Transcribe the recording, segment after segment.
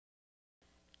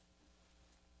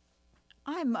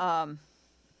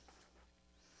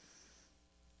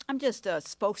I'm just a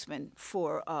spokesman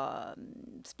for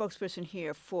spokesperson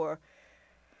here for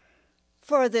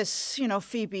this,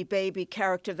 Phoebe baby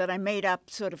character that I made up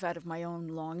sort of out of my own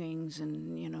longings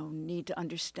and, need to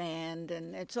understand.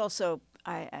 And it's also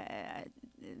I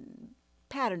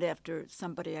patterned after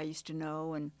somebody I used to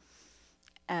know,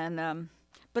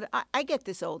 but I get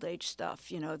this old age stuff,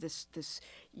 this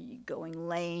going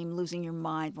lame, losing your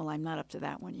mind. Well, I'm not up to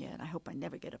that one yet. I hope I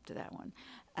never get up to that one,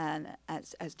 and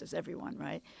as does everyone,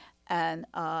 right? And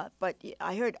but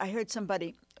I heard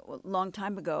somebody a long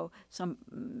time ago,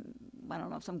 I don't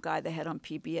know, some guy they had on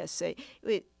PBS say,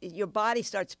 your body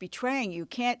starts betraying you.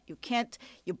 You can't.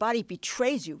 Your body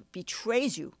betrays you,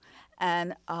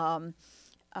 and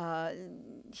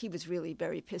he was really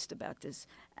very pissed about this.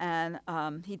 And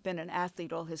he'd been an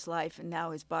athlete all his life, and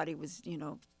now his body was,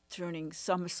 turning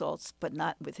somersaults, but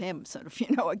not with him, sort of,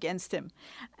 against him.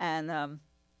 And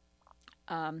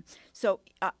so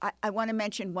I want to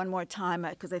mention one more time,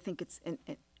 because I think it's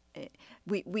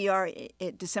we are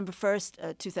December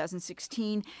 1st,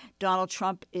 2016. Donald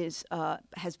Trump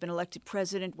has been elected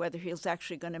president. Whether he's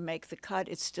actually going to make the cut,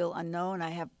 it's still unknown. I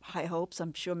have high hopes.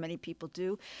 I'm sure many people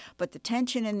do. But the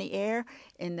tension in the air,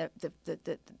 in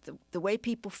the way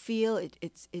people feel,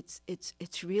 it's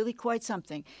really quite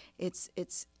something. It's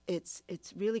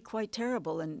really quite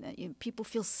terrible, and people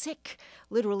feel sick,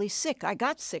 literally sick. I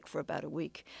got sick for about a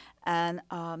week, and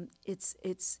it's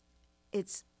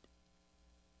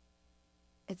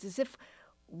as if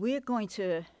we're going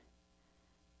to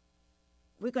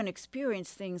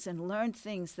experience things and learn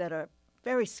things that are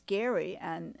very scary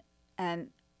and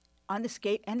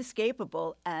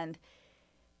inescapable, and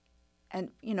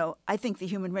I think the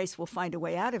human race will find a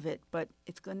way out of it, but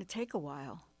it's going to take a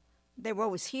while. They were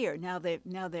always here. Now they're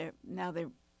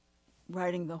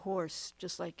riding the horse,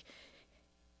 just like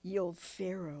the old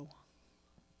Pharaoh.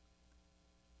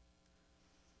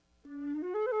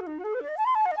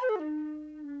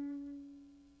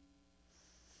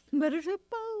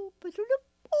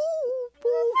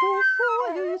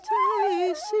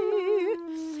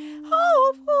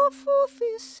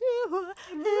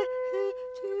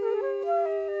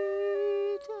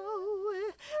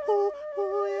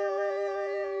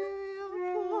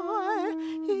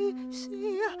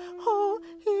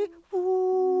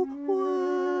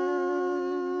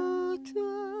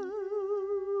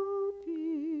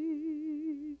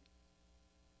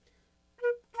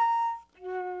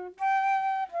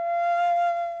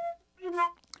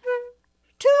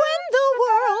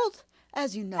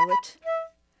 As you know it,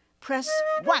 press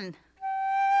 1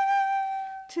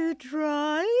 to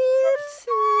drive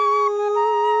through,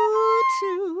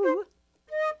 2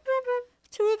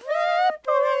 to evaporate,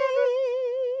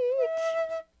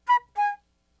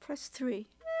 press 3,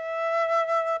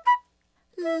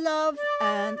 love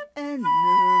an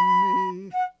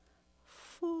enemy,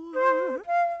 4,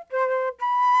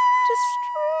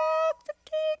 distract the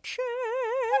teacher,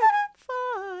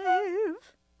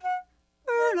 5,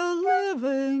 earn a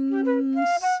living,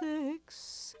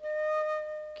 6,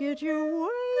 get your way,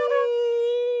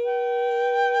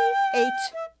 8,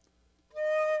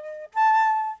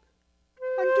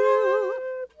 undo,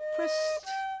 press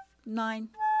 9,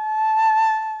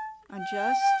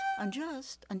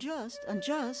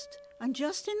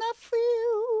 unjust enough for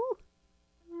you.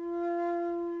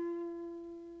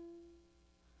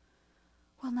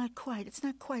 Well, not quite. It's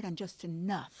not quite unjust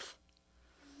enough.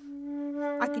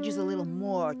 I could use a little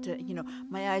more to,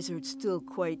 my eyes are still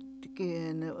quite,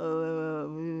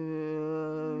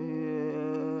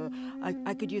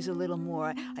 I could use a little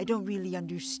more. I don't really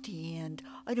understand.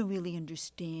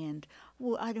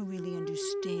 Well, I don't really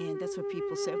understand. That's what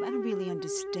people say. I don't really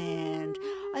understand.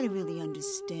 I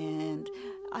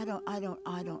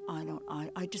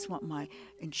just want my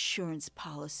insurance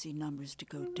policy numbers to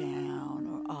go down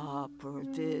or up or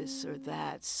this or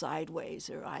that, sideways,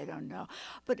 or I don't know.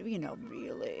 But, really,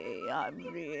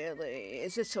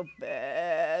 is it so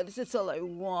bad? Is this all I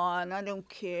want? I don't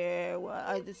care.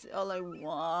 This is all I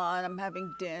want. I'm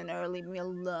having dinner. Leave me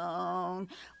alone.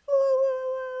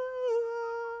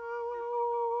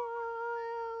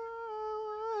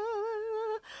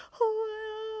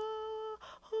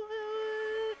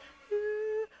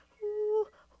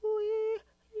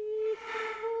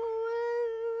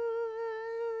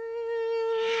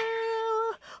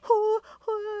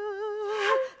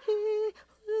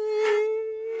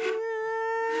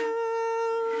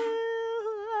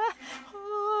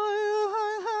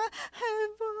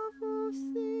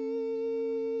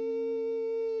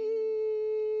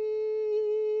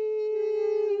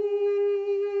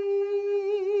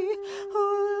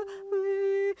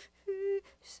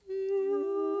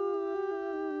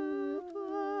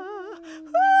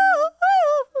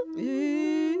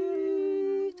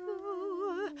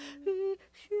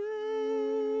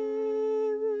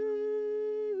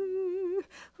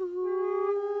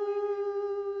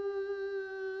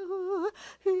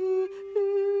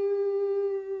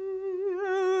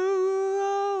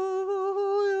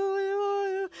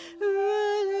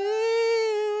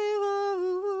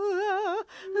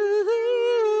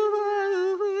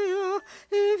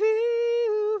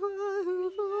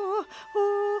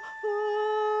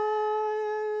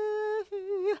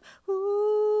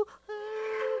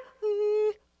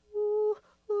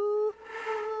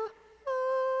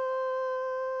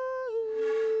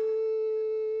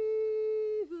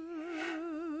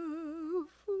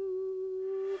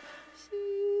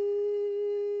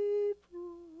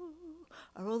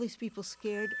 these people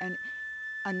scared and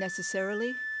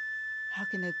unnecessarily? How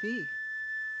can that be?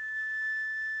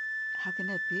 How can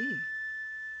that be?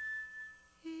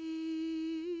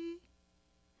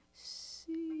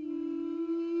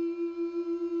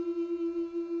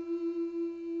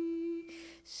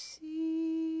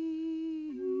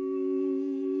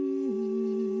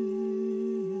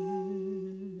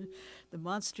 The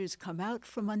monsters come out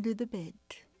from under the bed.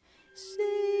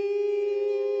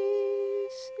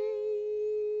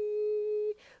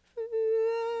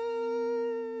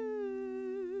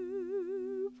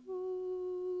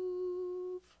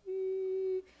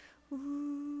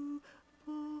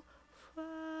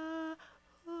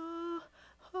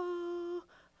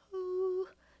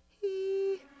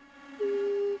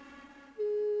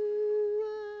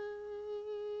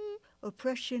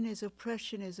 Oppression is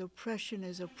oppression is oppression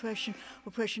is oppression.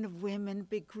 Oppression of women,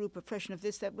 big group, oppression of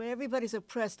this, that, where everybody's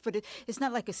oppressed. But it's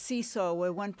not like a seesaw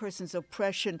where one person's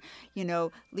oppression,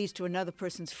 leads to another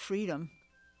person's freedom.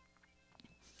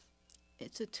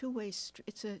 It's a two-way street.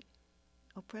 It's a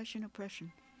oppression,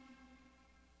 oppression.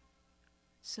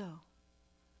 So,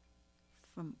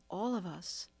 from all of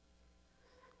us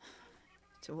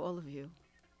to all of you,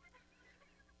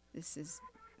 this is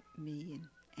me and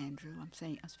Andrew.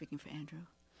 I'm speaking for Andrew,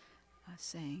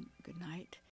 saying good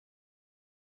night.